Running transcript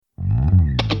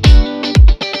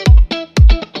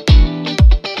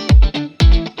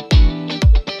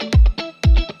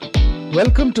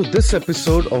Welcome to this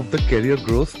episode of the Career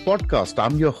Growth Podcast.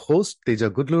 I'm your host, Teja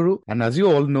Gudluru, and as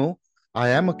you all know, I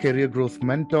am a career growth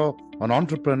mentor, an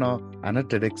entrepreneur, and a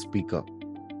TEDx speaker.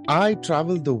 I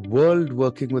travel the world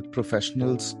working with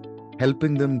professionals,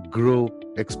 helping them grow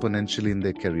exponentially in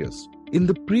their careers. In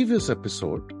the previous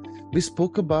episode, we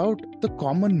spoke about the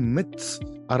common myths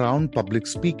around public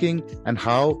speaking and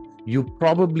how you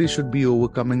probably should be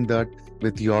overcoming that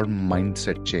with your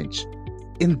mindset change.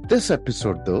 In this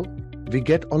episode, though, we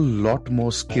get a lot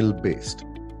more skill-based.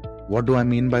 What do I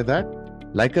mean by that?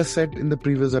 Like I said in the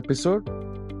previous episode,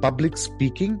 public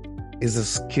speaking is a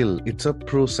skill. It's a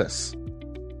process.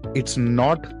 It's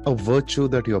not a virtue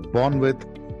that you're born with.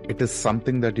 It is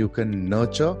something that you can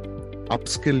nurture,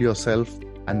 upskill yourself,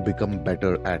 and become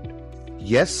better at.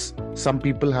 Yes, some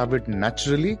people have it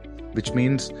naturally, which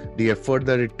means the effort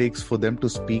that it takes for them to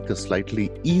speak is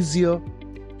slightly easier.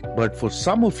 But for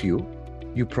some of you,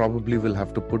 you probably will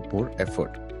have to put more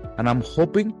effort. And I'm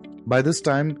hoping by this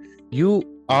time you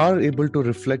are able to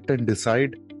reflect and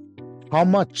decide how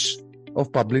much of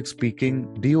public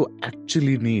speaking do you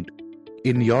actually need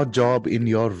in your job, in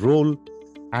your role,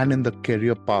 and in the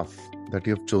career path that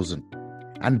you have chosen.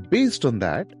 And based on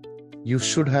that, you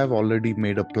should have already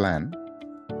made a plan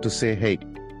to say, hey,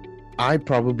 I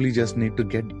probably just need to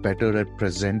get better at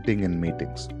presenting in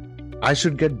meetings. I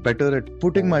should get better at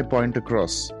putting my point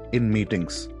across in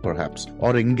meetings, perhaps,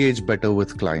 or engage better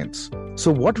with clients.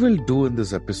 So what we'll do in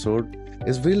this episode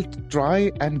is we'll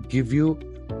try and give you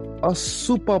a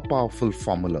super powerful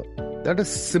formula that is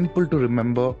simple to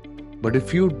remember. But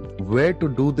if you were to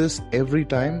do this every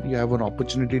time you have an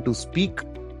opportunity to speak,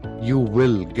 you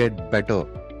will get better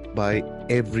by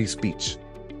every speech.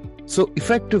 So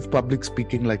effective public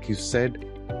speaking, like you said,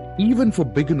 even for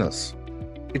beginners,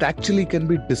 it actually can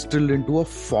be distilled into a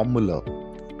formula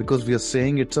because we are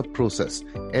saying it's a process.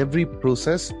 Every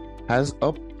process has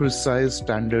a precise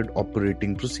standard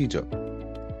operating procedure.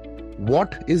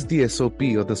 What is the SOP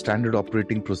or the standard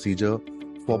operating procedure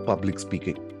for public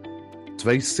speaking? It's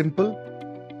very simple.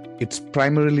 It's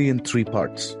primarily in three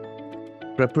parts: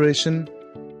 preparation,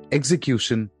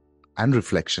 execution, and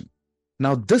reflection.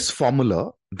 Now, this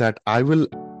formula that I will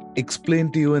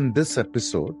explain to you in this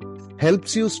episode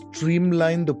helps you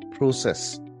streamline the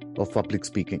process of public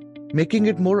speaking, making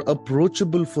it more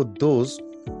approachable for those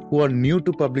who are new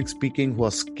to public speaking, who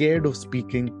are scared of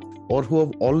speaking, or who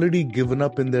have already given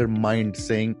up in their mind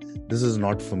saying, this is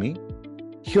not for me.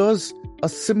 Here's a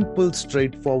simple,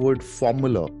 straightforward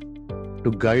formula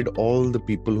to guide all the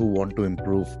people who want to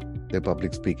improve their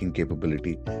public speaking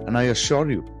capability. And I assure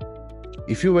you,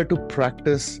 if you were to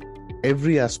practice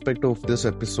every aspect of this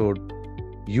episode,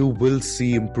 you will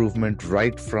see improvement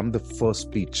right from the first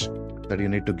speech that you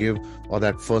need to give or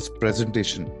that first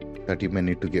presentation that you may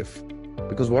need to give.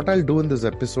 Because what I'll do in this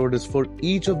episode is for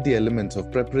each of the elements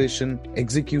of preparation,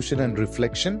 execution, and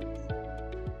reflection,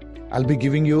 I'll be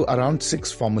giving you around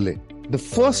 6 formulae. The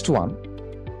first one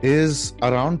is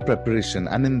around preparation.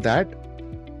 And in that,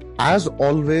 as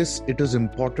always, it is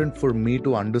important for me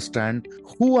to understand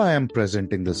who I am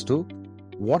presenting this to,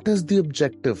 what is the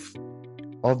objective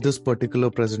of this particular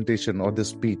presentation or this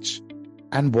speech,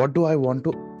 and what do I want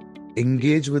to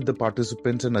engage with the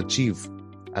participants and achieve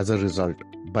as a result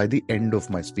by the end of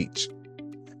my speech.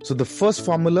 So the first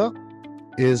formula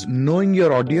is knowing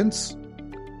your audience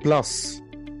plus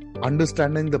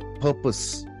understanding the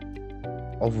purpose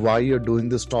of why you're doing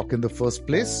this talk in the first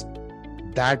place.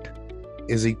 That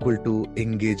is equal to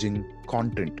engaging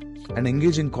content. And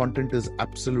engaging content is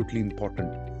absolutely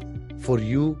important for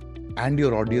you and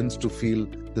your audience to feel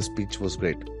the speech was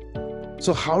great.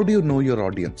 So how do you know your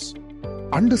audience?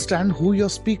 Understand who you're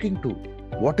speaking to.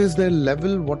 What is their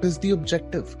level? What is the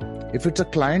objective? If it's a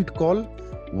client call,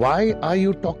 why are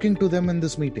you talking to them in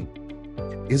this meeting?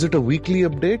 Is it a weekly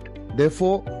update?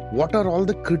 Therefore, what are all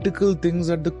the critical things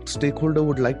that the stakeholder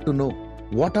would like to know?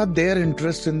 What are their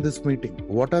interests in this meeting?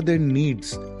 What are their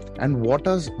needs? And what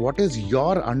is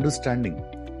your understanding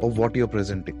of what you're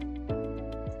presenting?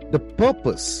 The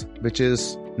purpose, which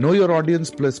is know your audience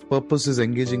plus purpose is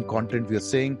engaging content. We are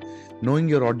saying knowing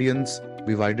your audience,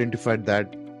 we've identified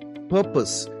that.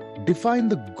 Purpose, define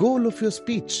the goal of your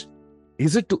speech.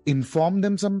 Is it to inform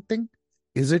them something?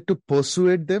 Is it to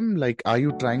persuade them? Like, are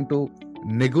you trying to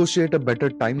negotiate a better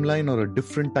timeline or a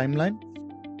different timeline?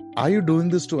 Are you doing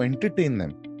this to entertain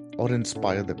them or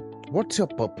inspire them? What's your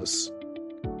purpose?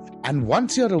 And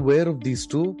once you're aware of these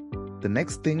two, the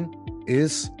next thing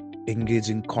is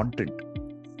engaging content.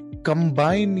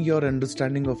 Combine your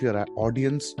understanding of your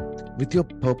audience with your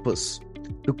purpose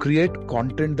to create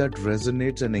content that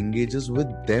resonates and engages with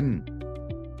them.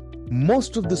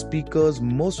 Most of the speakers,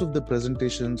 most of the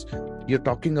presentations, you're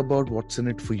talking about what's in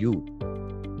it for you.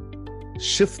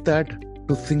 Shift that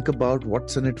to think about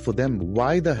what's in it for them.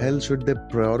 Why the hell should they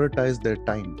prioritize their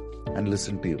time and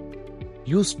listen to you?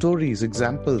 Use stories,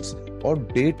 examples, or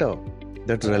data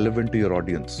that's relevant to your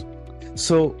audience.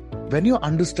 So when you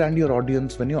understand your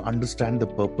audience, when you understand the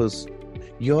purpose,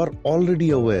 you're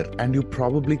already aware, and you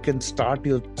probably can start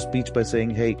your speech by saying,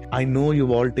 hey, I know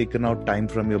you've all taken out time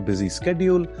from your busy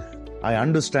schedule. I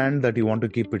understand that you want to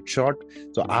keep it short,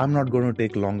 so I'm not going to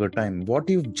take longer time. What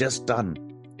you've just done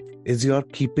is you're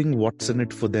keeping what's in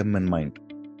it for them in mind.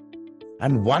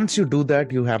 And once you do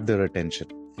that, you have their attention.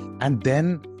 And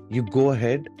then you go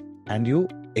ahead and you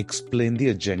explain the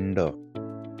agenda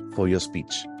for your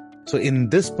speech. So in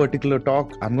this particular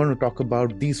talk, I'm going to talk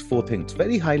about these 4 things.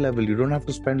 Very high level. You don't have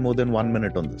to spend more than 1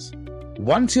 minute on this.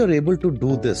 Once you're able to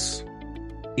do this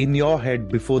in your head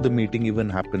before the meeting even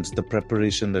happens, the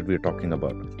preparation that we're talking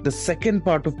about. The second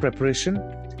part of preparation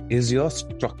is your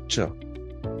structure.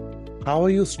 How are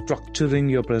you structuring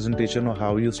your presentation, or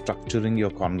how are you structuring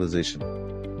your conversation?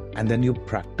 And then you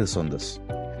practice on this.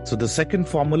 So the second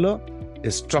formula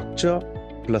is structure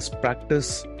plus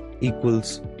practice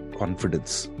equals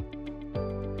confidence.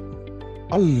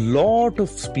 A lot of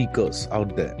speakers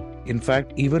out there, in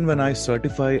fact, even when I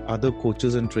certify other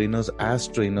coaches and trainers as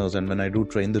trainers, and when I do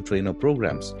train the trainer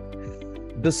programs,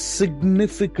 the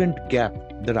significant gap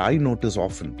that I notice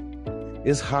often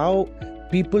is how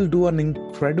people do an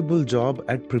incredible job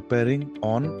at preparing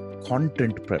on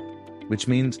content prep, which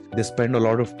means they spend a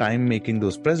lot of time making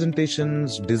those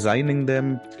presentations, designing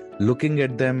them, looking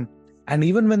at them. And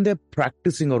even when they're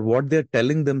practicing, or what they're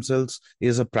telling themselves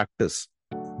is a practice,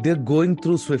 they're going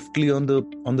through swiftly on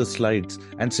the slides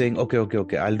and saying,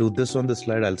 okay, I'll do this on the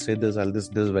slide, I'll say this, this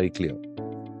is very clear.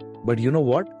 But you know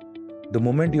what? The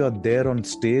moment you're there on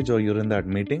stage or you're in that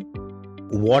meeting,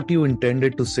 what you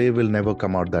intended to say will never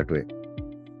come out that way.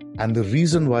 And the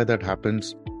reason why that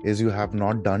happens is you have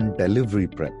not done delivery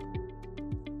prep.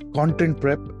 Content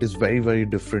prep is very, very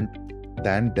different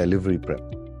than delivery prep.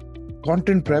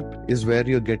 Content prep is where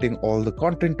you're getting all the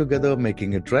content together,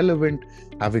 making it relevant,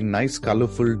 having nice,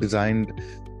 colorful, designed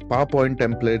PowerPoint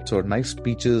templates or nice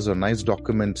speeches or nice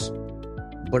documents.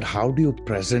 But how do you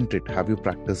present it? Have you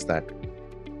practiced that?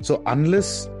 So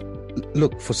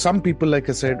look, for some people, like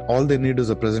I said, all they need is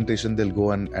a presentation, they'll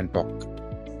go and talk.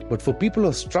 But for people who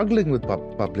are struggling with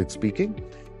public speaking,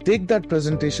 take that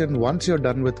presentation. Once you're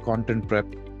done with content prep,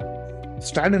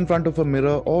 stand in front of a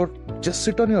mirror or just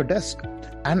sit on your desk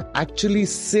and actually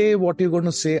say what you're going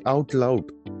to say out loud.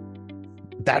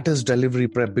 That is delivery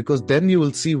prep, because then you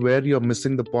will see where you're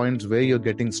missing the points, where you're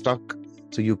getting stuck,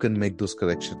 so you can make those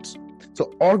corrections.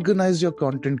 So organize your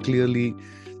content clearly.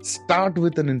 Start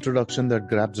with an introduction that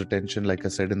grabs attention, like I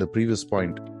said in the previous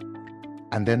point,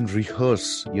 and then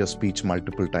rehearse your speech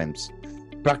multiple times.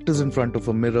 Practice in front of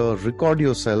a mirror, record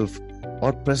yourself,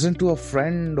 or present to a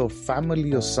friend or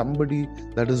family or somebody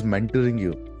that is mentoring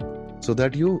you, so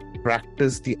that you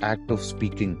practice the act of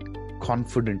speaking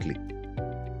confidently.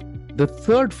 The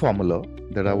third formula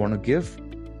that I want to give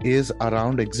is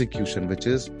around execution, which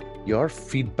is your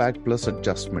feedback plus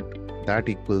adjustment. That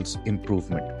equals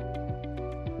improvement.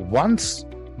 Once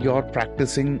you're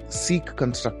practicing, seek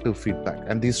constructive feedback.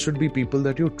 And these should be people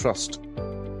that you trust.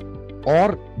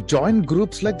 Or join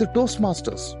groups like the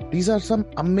Toastmasters. These are some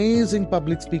amazing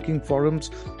public speaking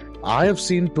forums. I have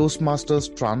seen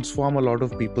Toastmasters transform a lot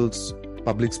of people's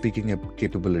public speaking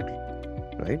capability,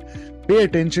 right? Pay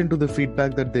attention to the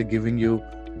feedback that they're giving you,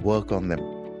 work on them.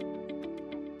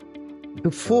 The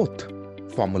fourth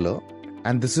formula,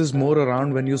 and this is more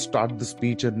around when you start the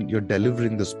speech and you're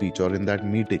delivering the speech or in that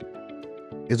meeting,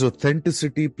 is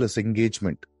authenticity plus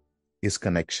engagement is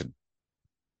connection.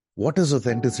 What is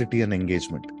authenticity and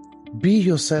engagement? Be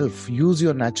yourself. Use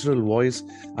your natural voice.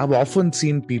 I've often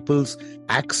seen people's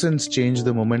accents change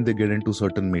the moment they get into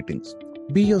certain meetings.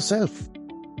 Be yourself.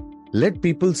 Let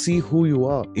people see who you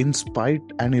are, in spite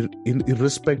and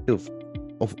irrespective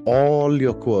of all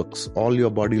your quirks, all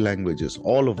your body languages,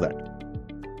 all of that.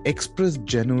 Express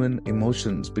genuine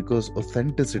emotions, because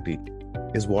authenticity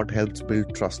is what helps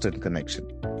build trust and connection.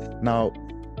 Now,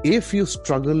 if you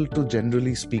struggle to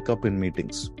generally speak up in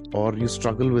meetings, or you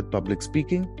struggle with public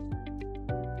speaking,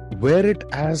 wear it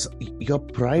as your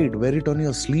pride, wear it on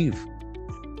your sleeve.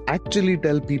 Actually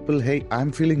tell people, hey,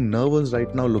 I'm feeling nervous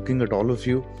right now looking at all of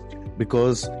you,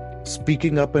 because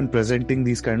speaking up and presenting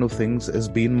these kind of things has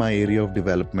been my area of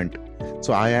development.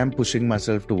 So I am pushing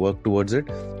myself to work towards it.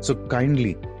 So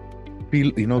kindly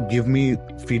give me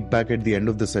feedback at the end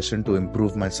of the session to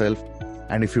improve myself.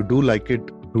 And if you do like it,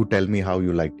 do tell me how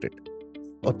you liked it.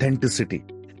 Authenticity.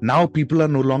 Now people are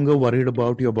no longer worried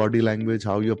about your body language,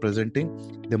 how you're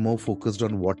presenting. They're more focused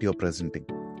on what you're presenting.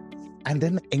 And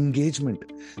then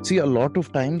engagement. See, a lot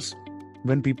of times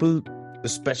when people,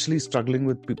 especially struggling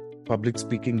with public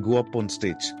speaking, go up on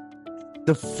stage,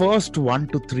 the first 1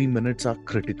 to 3 minutes are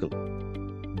critical.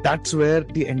 That's where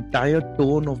the entire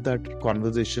tone of that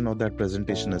conversation or that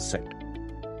presentation is set.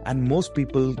 And most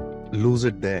people lose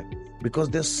it there because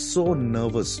they're so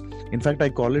nervous. In fact, I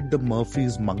call it the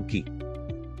Murphy's monkey.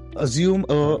 Assume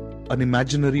an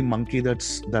imaginary monkey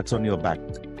that's on your back,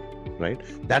 right?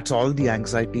 That's all the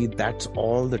anxiety, that's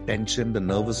all the tension, the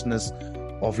nervousness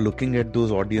of looking at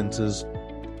those audiences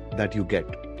that you get.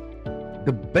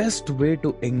 The best way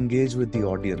to engage with the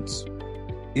audience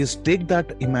is take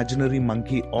that imaginary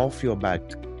monkey off your back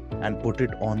and put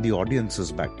it on the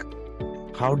audience's back.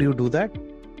 How do you do that?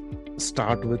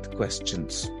 Start with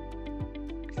questions.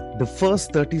 The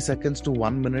first 30 seconds to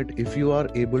 1 minute, if you are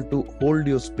able to hold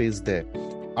your space there,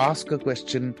 ask a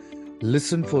question,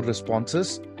 listen for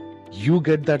responses, you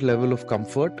get that level of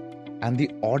comfort, and the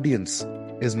audience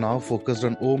is now focused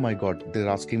on, oh my God, they're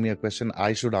asking me a question,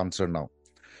 I should answer now.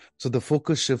 So the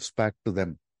focus shifts back to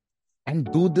them.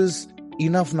 And do this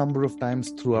enough number of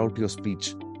times throughout your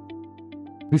speech.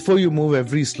 Before you move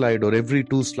every slide or every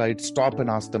 2 slides, stop and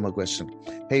ask them a question.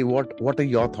 Hey, what are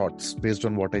your thoughts based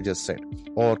on what I just said?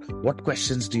 Or what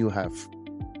questions do you have?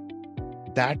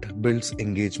 That builds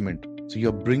engagement. So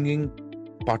you're bringing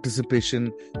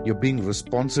participation, you're being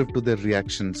responsive to their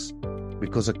reactions,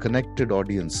 because a connected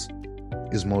audience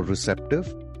is more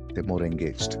receptive, they're more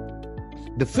engaged.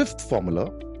 The fifth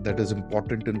formula that is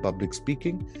important in public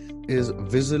speaking is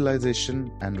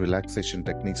visualization and relaxation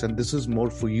techniques. And this is more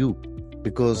for you,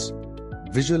 because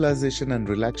visualization and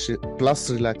plus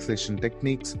relaxation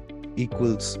techniques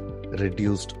equals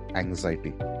reduced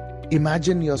anxiety.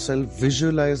 Imagine yourself,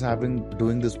 visualize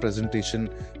doing this presentation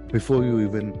before you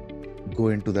even go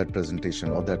into that presentation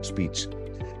or that speech.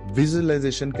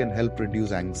 Visualization can help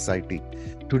reduce anxiety.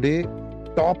 Today,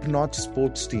 top-notch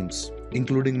sports teams,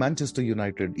 including Manchester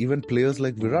United, even players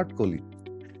like Virat Kohli,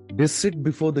 they sit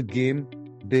before the game,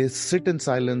 they sit in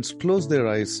silence, close their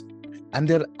eyes, and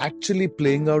they're actually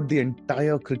playing out the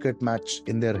entire cricket match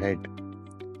in their head.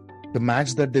 The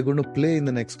match that they're going to play in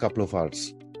the next couple of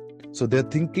hours. So they're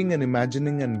thinking and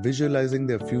imagining and visualizing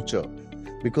their future,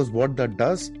 because what that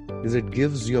does is it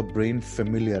gives your brain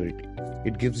familiarity.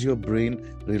 It gives your brain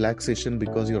relaxation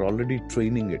because you're already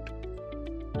training it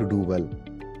to do well.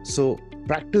 So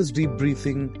practice deep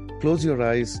breathing, close your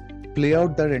eyes, play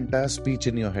out that entire speech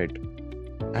in your head.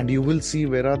 And you will see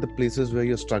where are the places where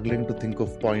you're struggling to think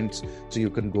of points so you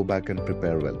can go back and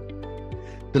prepare well.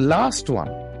 The last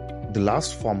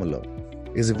formula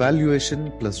is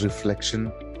evaluation plus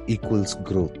reflection equals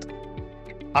growth.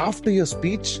 After your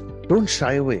speech, don't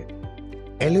shy away.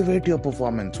 Elevate your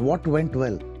performance. What went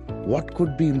well? What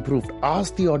could be improved?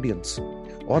 Ask the audience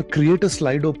or create a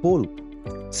Slido poll.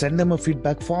 Send them a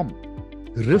feedback form.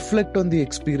 Reflect on the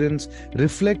experience.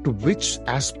 Reflect which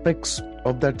aspects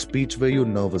of that speech were you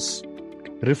nervous.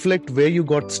 Reflect where you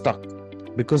got stuck,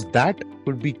 because that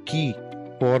could be key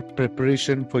for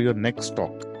preparation for your next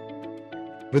talk.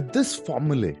 With this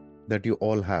formula that you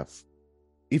all have,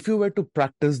 if you were to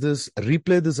practice this,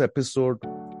 replay this episode,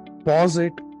 pause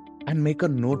it, and make a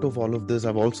note of all of this.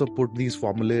 I've also put these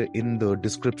formulae in the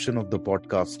description of the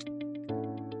podcast.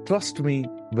 Trust me,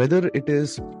 whether it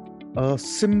is a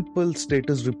simple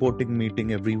status reporting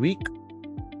meeting every week,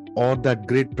 or that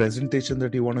great presentation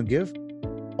that you want to give,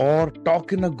 or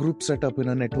talk in a group setup in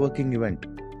a networking event,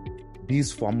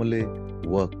 these formulae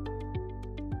work.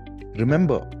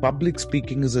 Remember, public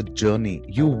speaking is a journey.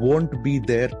 You won't be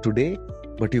there today,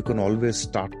 but you can always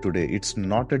start today. It's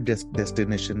not a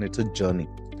destination, it's a journey.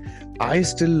 I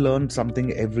still learn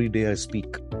something every day I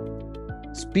speak.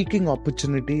 Speaking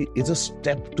opportunity is a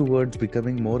step towards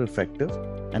becoming more effective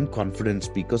and confident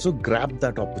speaker. So grab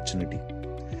that opportunity.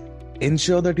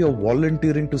 Ensure that you're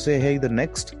volunteering to say, hey, the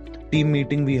next team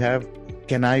meeting we have,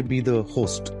 can I be the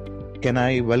host? Can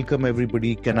I welcome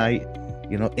everybody? Can I,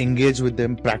 engage with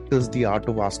them, practice the art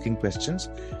of asking questions?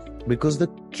 Because the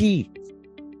key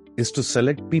is to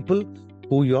select people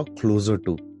who you're closer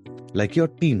to, like your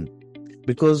team.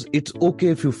 Because it's okay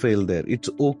if you fail there. It's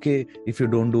okay if you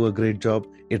don't do a great job.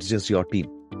 It's just your team.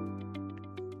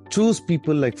 Choose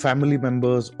people like family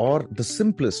members, or the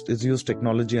simplest is use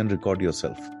technology and record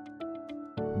yourself.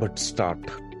 But start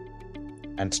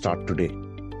today.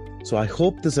 So I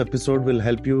hope this episode will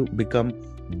help you become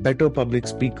better public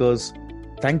speakers.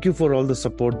 Thank you for all the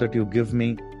support that you give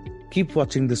me. Keep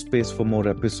watching this space for more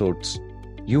episodes.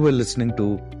 You were listening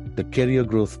to the Career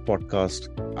Growth Podcast.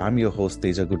 I'm your host,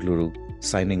 Teja Gudluru,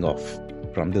 signing off.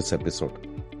 from this episode.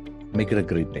 Make it a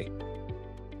great day.